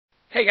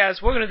Hey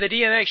guys, welcome to the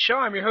DMX Show.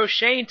 I'm your host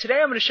Shane.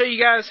 Today I'm going to show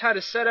you guys how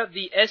to set up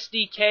the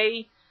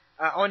SDK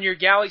on your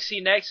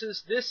Galaxy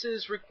Nexus. This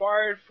is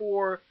required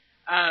for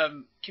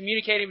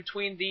communicating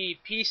between the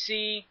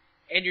PC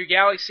and your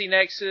Galaxy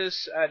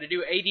Nexus to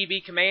do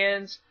ADB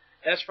commands.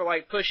 That's for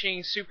like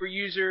pushing super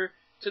user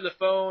to the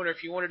phone, or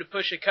if you wanted to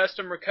push a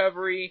custom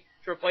recovery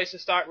to replace a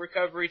stock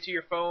recovery to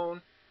your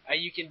phone,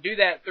 you can do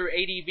that through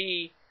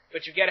ADB,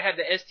 but you've got to have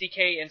the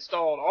SDK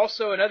installed.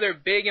 Also, another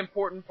big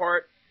important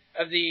part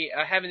of the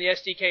having the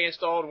SDK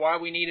installed, why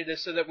we need it, is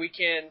so that we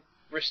can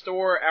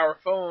restore our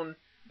phone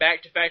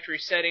back to factory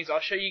settings. I'll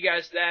show you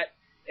guys that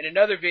in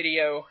another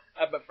video,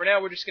 but for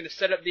now we're just going to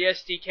set up the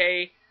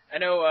SDK. I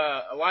know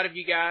a lot of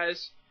you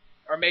guys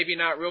are maybe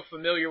not real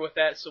familiar with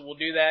that, so we'll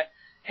do that.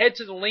 Head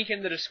to the link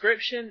in the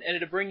description and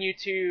it'll bring you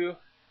to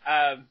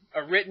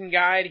a written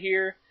guide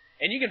here,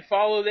 and you can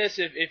follow this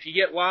if you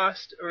get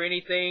lost or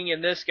anything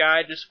in this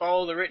guide. Just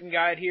follow the written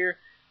guide here.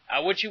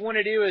 What you want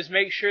to do is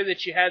make sure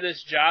that you have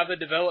this Java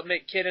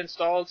development kit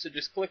installed, so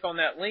just click on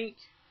that link.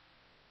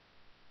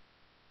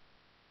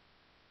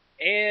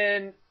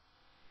 And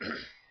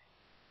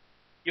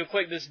you'll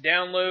click this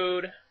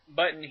download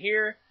button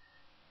here,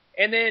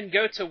 and then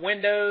go to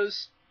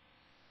Windows.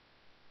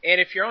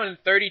 And if you're on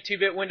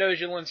 32-bit Windows,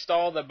 you'll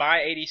install the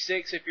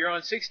x86. If you're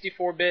on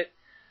 64-bit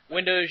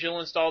Windows, you'll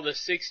install the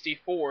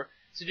 64.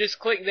 So just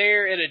click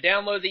there, it'll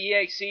download the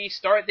exe,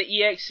 start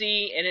the exe,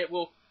 and it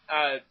will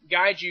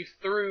guide you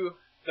through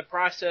the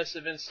process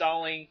of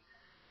installing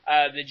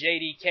the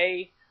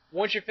JDK.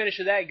 Once you're finished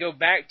with that, go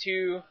back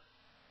to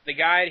the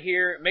guide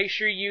here. Make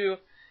sure you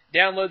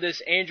download this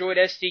Android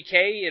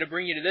SDK. It'll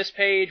bring you to this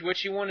page.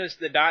 What you want is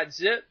the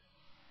 .zip.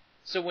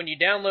 So when you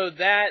download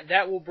that,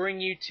 that will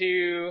bring you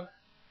to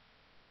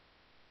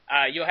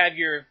you'll have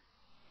your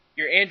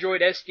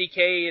Android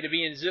SDK. It'll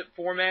be in zip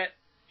format.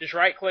 Just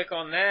right click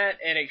on that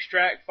and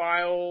extract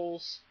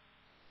files.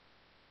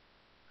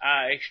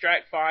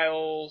 Extract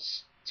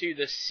files to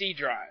the C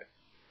drive.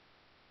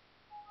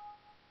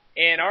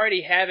 And I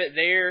already have it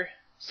there,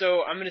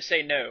 so I'm going to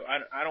say no.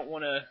 I don't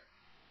want to,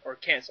 or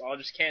cancel. I'll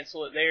just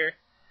cancel it there.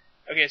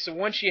 Okay, so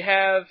once you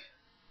have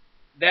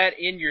that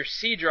in your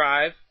C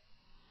drive,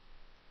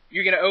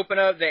 you're going to open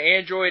up the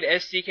Android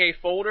SDK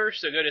folder.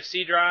 So go to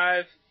C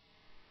drive,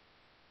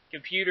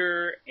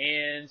 computer,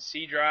 and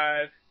C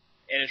drive,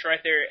 and it's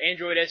right there,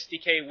 Android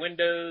SDK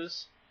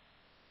Windows.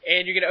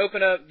 And you're going to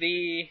open up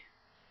the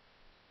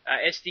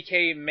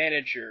Sdk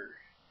Manager.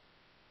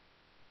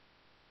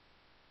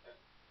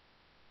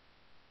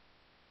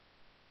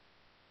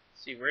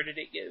 Let's see, where did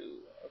it go?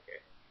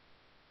 Okay.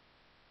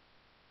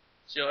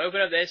 So you'll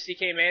open up the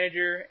Sdk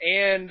Manager,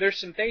 and there's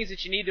some things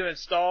that you need to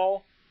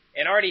install,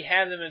 and I already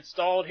have them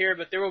installed here,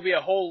 but there will be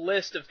a whole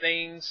list of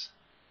things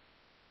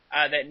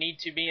that need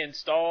to be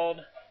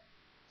installed.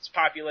 It's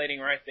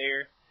populating right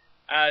there.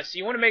 So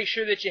you want to make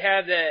sure that you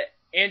have the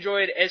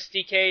Android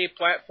SDK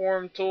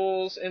platform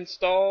tools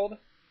installed.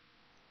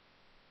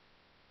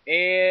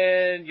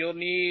 And you'll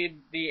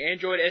need the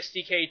Android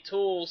SDK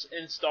tools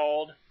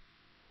installed.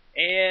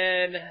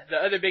 And the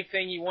other big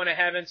thing you want to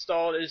have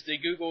installed is the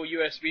Google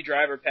USB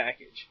driver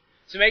package.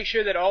 So make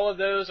sure that all of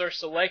those are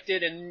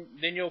selected, and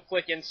then you'll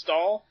click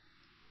install.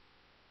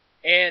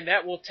 And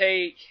that will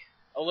take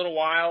a little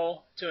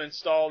while to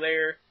install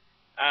there.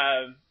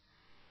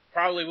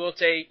 Probably will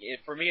take,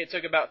 for me it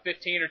took about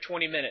 15 or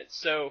 20 minutes.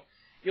 So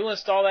you'll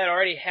install that. I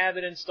already have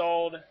it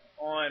installed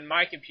on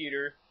my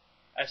computer.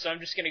 So I'm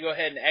just going to go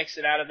ahead and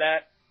exit out of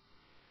that.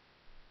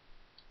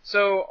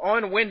 So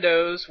on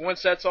Windows,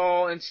 once that's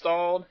all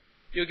installed,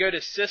 you'll go to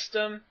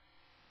System,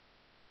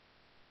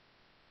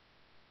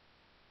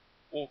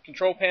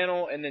 Control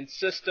Panel, and then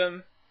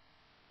System.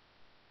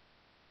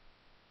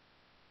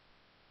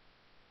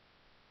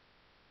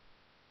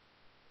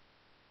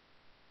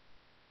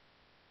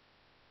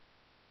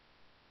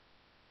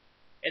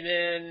 And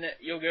then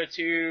you'll go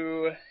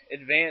to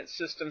Advanced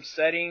System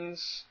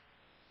Settings.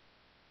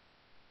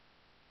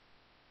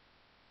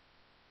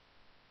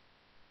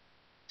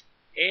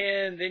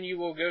 And then you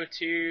will go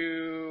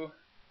to,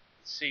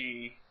 let's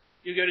see,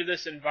 you go to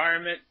this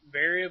environment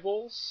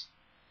variables.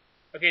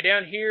 Okay,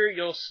 down here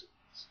you'll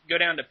go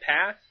down to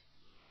path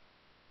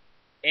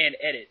and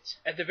edit.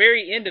 At the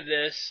very end of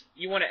this,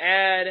 you want to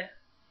add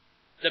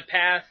the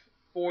path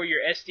for your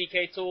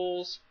SDK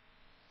tools.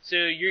 So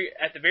you're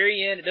at the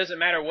very end, it doesn't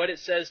matter what it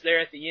says there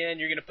at the end,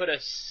 you're going to put a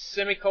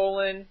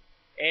semicolon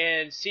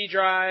and C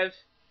drive,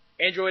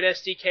 Android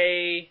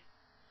SDK,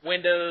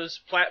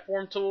 Windows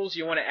platform tools.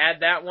 You want to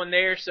add that one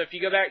there. So if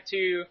you go back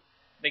to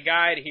the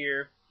guide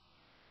here,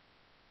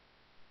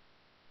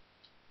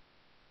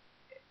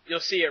 you'll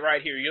see it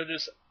right here. You'll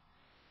just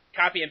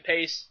copy and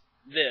paste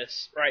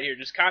this right here.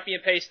 Just copy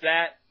and paste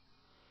that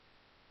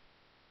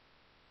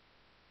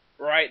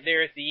right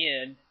there at the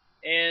end,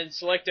 and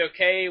select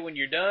OK when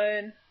you're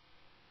done,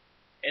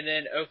 and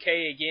then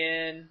OK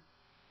again,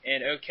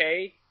 and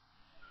OK.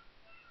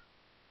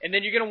 And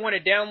then you're going to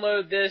want to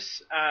download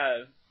this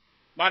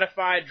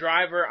modified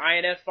driver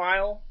INF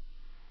file.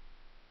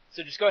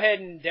 So just go ahead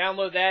and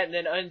download that and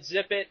then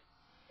unzip it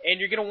And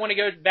you're going to want to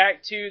go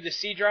back to the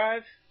C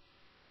drive.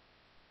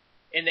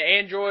 In the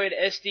Android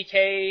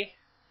SDK,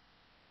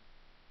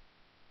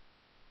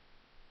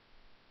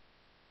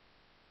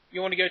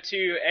 you want to go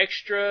to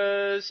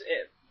extras.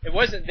 It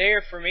wasn't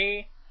there for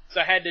me,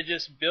 so I had to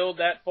just build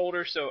that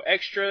folder. So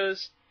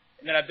extras,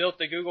 and then I built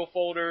the Google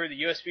folder,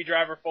 the USB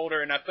driver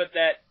folder, and I put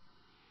that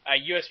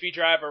USB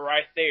driver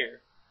right there.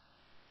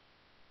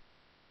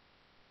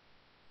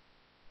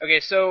 Okay,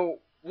 so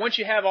once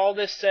you have all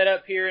this set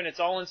up here and it's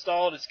all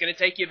installed, it's going to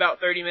take you about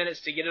 30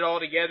 minutes to get it all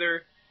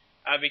together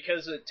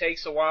because it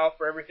takes a while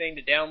for everything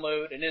to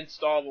download and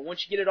install. But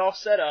once you get it all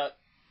set up,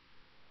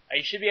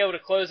 you should be able to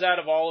close out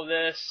of all of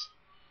this,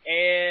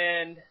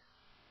 and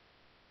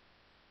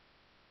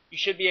you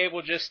should be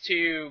able just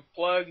to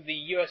plug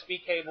the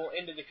USB cable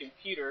into the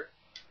computer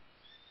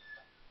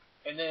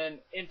and then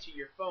into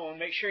your phone.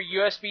 Make sure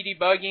USB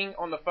debugging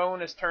on the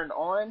phone is turned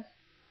on.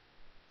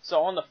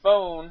 So on the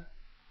phone,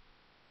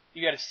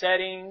 you go to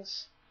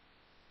settings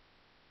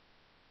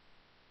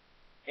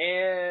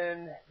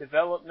and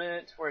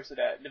development. Where is it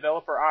at?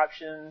 Developer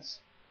options.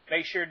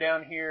 Make sure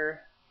down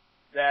here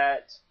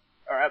that,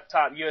 or up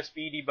top,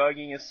 USB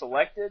debugging is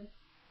selected.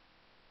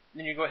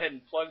 Then you go ahead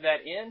and plug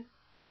that in.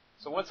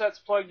 So once that's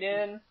plugged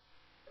in,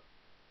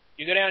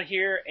 you go down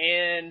here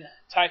and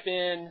type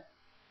in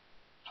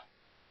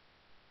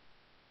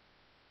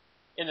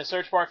the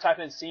search bar, type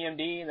in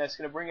CMD, and that's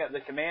going to bring up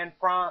the command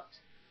prompt.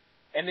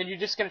 And then you're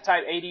just going to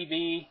type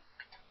ADB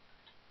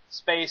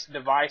space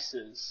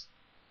devices.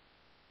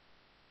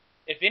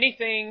 If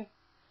anything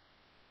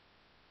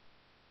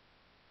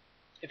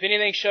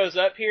shows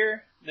up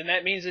here, then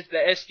that means that the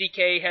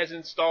SDK has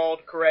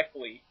installed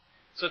correctly.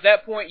 So at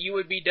that point, you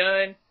would be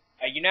done.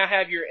 You now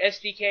have your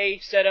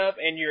SDK set up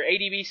and your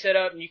ADB set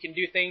up, and you can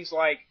do things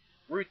like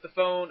root the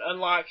phone,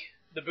 unlock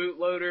the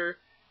bootloader.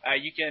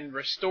 You can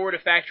restore to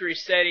factory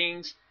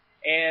settings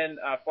and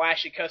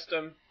flash a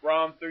custom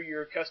ROM through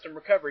your custom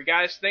recovery.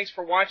 Guys, thanks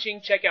for watching.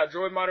 Check out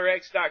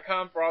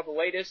droidmodderx.com for all the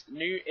latest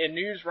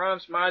news,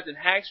 ROMs, mods, and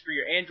hacks for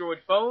your Android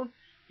phone.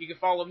 You can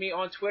follow me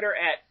on Twitter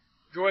at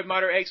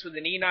droidmodderx with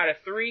an E, not a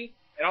 3.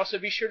 And also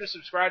be sure to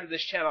subscribe to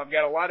this channel. I've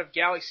got a lot of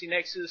Galaxy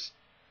Nexus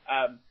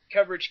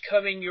coverage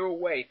coming your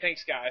way.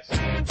 Thanks, guys.